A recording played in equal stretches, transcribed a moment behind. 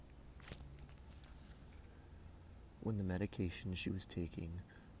when the medication she was taking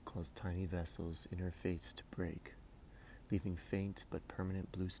caused tiny vessels in her face to break, leaving faint but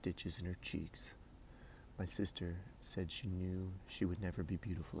permanent blue stitches in her cheeks. My sister said she knew she would never be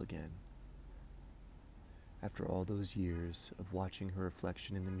beautiful again. After all those years of watching her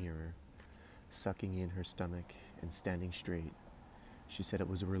reflection in the mirror, sucking in her stomach and standing straight, she said it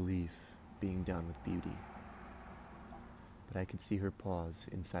was a relief being done with beauty. But I could see her pause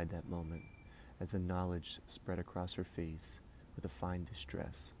inside that moment as the knowledge spread across her face with a fine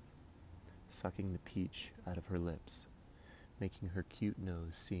distress, sucking the peach out of her lips, making her cute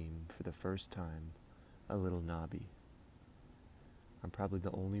nose seem, for the first time, a little knobby. I'm probably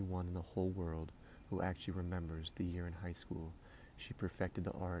the only one in the whole world who actually remembers the year in high school she perfected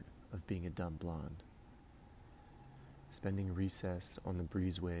the art of being a dumb blonde. Spending recess on the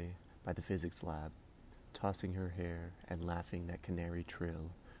breezeway by the physics lab, tossing her hair and laughing that canary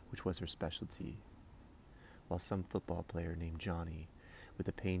trill, which was her specialty, while some football player named Johnny, with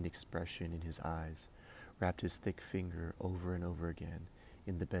a pained expression in his eyes, wrapped his thick finger over and over again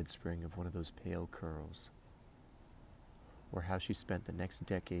in the bedspring of one of those pale curls. Or how she spent the next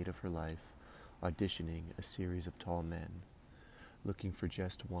decade of her life auditioning a series of tall men, looking for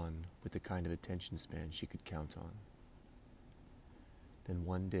just one with the kind of attention span she could count on. Then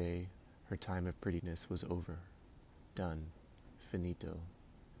one day, her time of prettiness was over, done, finito,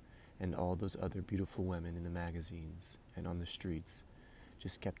 and all those other beautiful women in the magazines and on the streets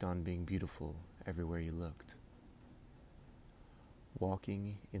just kept on being beautiful everywhere you looked.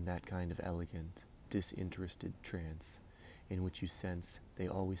 Walking in that kind of elegant, disinterested trance in which you sense they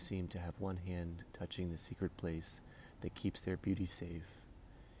always seem to have one hand touching the secret place that keeps their beauty safe,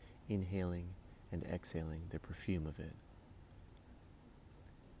 inhaling and exhaling the perfume of it.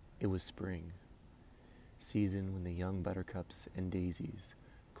 It was spring, season when the young buttercups and daisies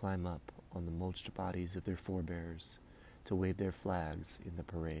climb up on the mulched bodies of their forebears to wave their flags in the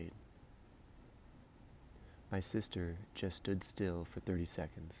parade. My sister just stood still for 30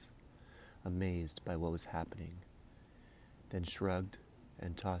 seconds, amazed by what was happening, then shrugged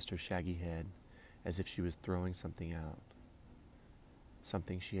and tossed her shaggy head as if she was throwing something out,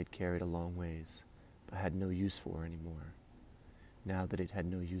 something she had carried a long ways but had no use for anymore, now that it had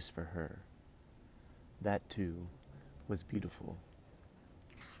no use for her. That, too, was beautiful.